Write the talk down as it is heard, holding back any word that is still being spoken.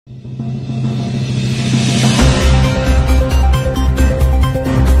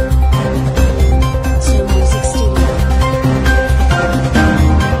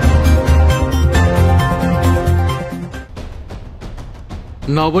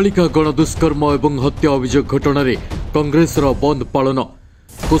नाबालिका गणदुष्कर्म और हत्या अभियोग घटना कांग्रेस बंद पालन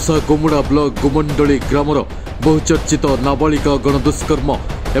कोसा गोमुड़ा ब्लॉक गुमंडली ग्रामर बहुचर्चित नाबालिका गणदुष्कर्म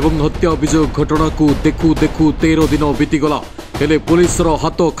और हत्या अभियोग घटना को देखु देखु 13 दिन बीतीगला हेले पुलिस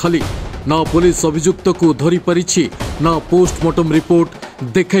हाथ खाली ना पुलिस अभियुक्त को धरी पारिछि ना पोस्टमार्टम रिपोर्ट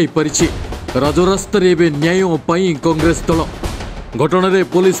देखाई पारिछि। राजरास्त न्याय पाई कांग्रेस दल घटना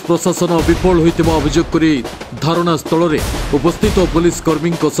पुलिस प्रशासन विफल होता अभियोग कर धारणा स्थल में उपस्थित पुलिस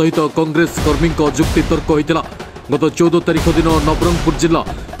कर्मी सहित कांग्रेस कर्मी जुक्तितर्क होता। गत 14 तारिख दिन नवरंगपुर जिला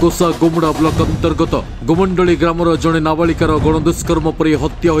कोसा गोमुड़ा ब्लॉक अंतर्गत गुमंडली ग्रामर जड़े नाबालिकार गणदुष्कर्म पर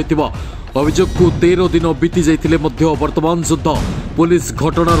हत्या होता अभियोग को 13 दिन बीती जाइथिले मध्य वर्तमान सुद्धा पुलिस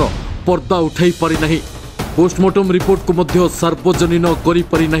घटनार पर्दा उठाई पारि नाही। पोस्टमार्टम रिपोर्ट को मध्य सार्वजनीन करि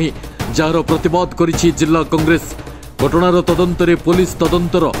पारि नाही जार प्रतिवाद करिछि जिला कांग्रेस। घटनार तदंतरे पुलिस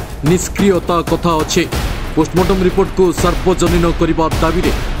तदंतर निष्क्रियता कथा अच्छे। पोस्टमार्टम रिपोर्ट को सार्वजनीन करने दाबी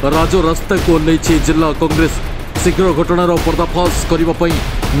राजरास्ता को ओह्लैछि जिला कांग्रेस। शीघ्र घटनार पर्दाफाश करने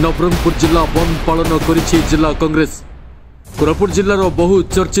नवरंगपुर जिला बंद पालन करिछि जिला कांग्रेस। कोरापुट जिलार बहु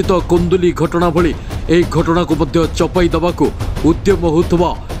चर्चित कुंदुली घटना भली एक घटना को मध्य चपाई दबाकू उद्यम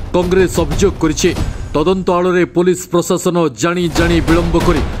होथवा कांग्रेस अभियोग करिछि। तदंत आड़े पुलिस प्रशासन जानी जानी विलंब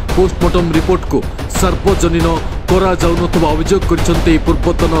करी पोस्टमार्टम रिपोर्ट को सार्वजनीन करा जाउनथबा अभियोग करिसेंती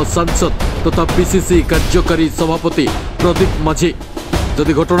पूर्वतन सांसद तथा पीसीसी कार्यकारी सभापति प्रदीप माझी।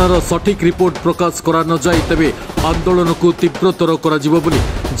 जदि घटनार सठिक रिपोर्ट प्रकाश करा न जाए तेबे आंदोलन को तीव्रतर करा जिवो बोली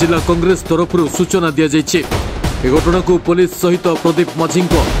जिला कांग्रेस तरफ सूचना दिया जायछि। ए घटना को पुलिस सहित प्रदीप माझी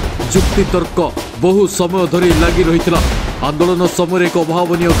जुक्तितर्क बहु समय धरी लगी रही। आंदोलन समय एक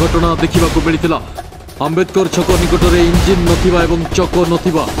अभावनीय घटना देखा मिलता। अंबेडकर छक निकट में इंजिन नथिबा एवं चक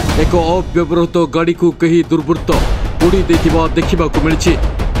नथिबा एक अव्यवहृत गाड़ी को कहीं दुर्बृत्त पोड़ी देथिबा देखा मिली।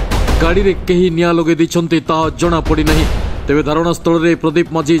 गाड़ी रे कहीं निया लगे दैछन्ते ता जना पड़ी नहीं। तेबे धारणा स्थल में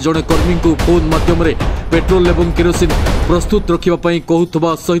प्रदीप माझी जड़े कर्मी को फोन माध्यम पेट्रोल एवं केरोसिन प्रस्तुत रखापी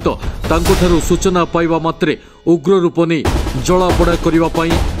कहूथबा सहित तांकोठारु सूचना पाइबा मात्रे उग्र रूप नहीं जलापोड़ा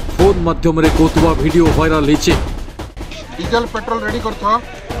करने फोन माध्यम कहूथबा video viral होइछे। Diesel petrol ready करथो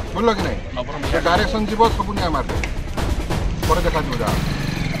बोलो कि नहीं डायरेक्शन जीव सब निया मार पर देखा जा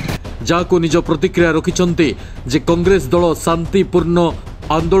जाको निज प्रतिक्रिया रखिछन्ते जे कांग्रेस दल शांतिपूर्ण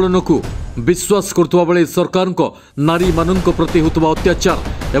आंदोलन को विश्वास करथुवा बेले सरकार को नारी माननक प्रति होतबा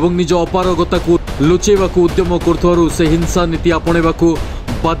अत्याचार एवं निज अपारगता को लुचेबाकू उद्यम करथुवारु से हिंसा नीति आपणेबाकू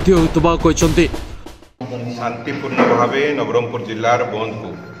बाध्य होतबा कहिसन्ते। शांतिपूर्ण भावे नवरंगपुर जिल्लार बंद को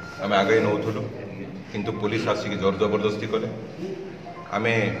आम आगे नौथुलु किंतु पुलिस आसिक जोर जबरदस्ती कले। आम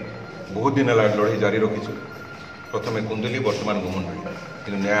बहुत दिन लड़ाई जारी रखीचु प्रथम कुंदली वर्तमान गुमंडली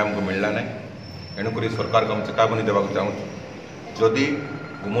कि न्याय आमको मिलला ना। एणुक सरकार को हम चेतावनी देवा चाहूँ जदि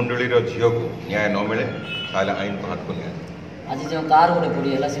गुमंडली झील को न्याय न मिले ताले आईन को हाथ को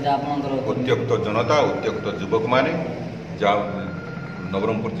उद्यक्त जनता उद्यक्त युवक मैंने जा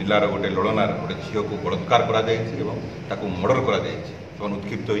नवरंगपुर जिलार गोटे लड़नार गोटे झील को बलात्कार कर मर्डर कर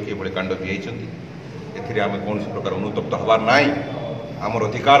उत्क्षिप्त होकर कांड दी आम कौन प्रकार अनुतप्त हबार ना। आमर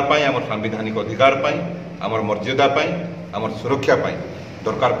अधिकार पाई आमर सांविधानिक अधिकार पाई आमर मर्यादा पाई आमर सुरक्षा पाई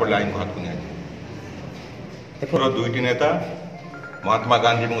दरकार पड़े आईन को हाथ को दुईटी नेता महात्मा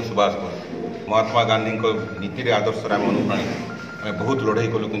गांधी और सुभाष बोस महात्मा गांधी नीति आदर्श आम अनुप्राणित आम बहुत लड़ाई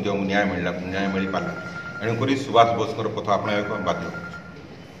कलु कि न्याय मिल पारा। एणुक सुभाष बोस पथ अपना बाध्य।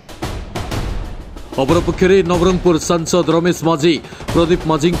 अपरपक्षे नवरंगपुर सांसद रमेश माझी प्रदीप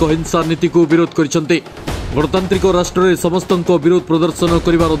माझी हिंसा नीति को विरोध करछन्ते। गणतांत्रिक राष्ट्र में समस्त विरोध प्रदर्शन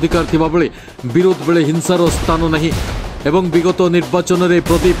करिवार अधिकार थिबा बेले विरोध बेले हिंसार स्थान नहीं एवं विगत निर्वाचन में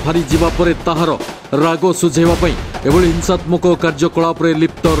प्रदीप हारी जिबा परे ताहार राग सुझेवा पई एभली हिंसात्मक कार्यकलाप रे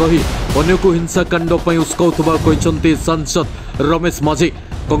लिप्त रही अन्य को हिंसाकांड पई उस्काउथबा कहिसन्ते सांसद रमेश माझी।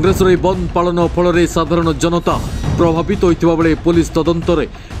 कांग्रेस बंद पालन फल रे साधारण जनता प्रभावित होइतिबा बेले पुलिस तदंत रे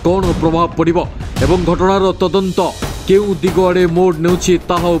कौन प्रभाव पड़िबो एवं घटनार तदंत केउ दिग आड़े मोड़ नेउछि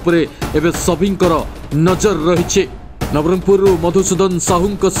ताहा उपरे एबे सभिंकर नजर रहिछे। नवरंगपुर मधुसूदन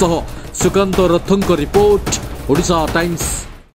साहूंक सह सुकांत रथंक रिपोर्ट ओडिशा टाइम्स।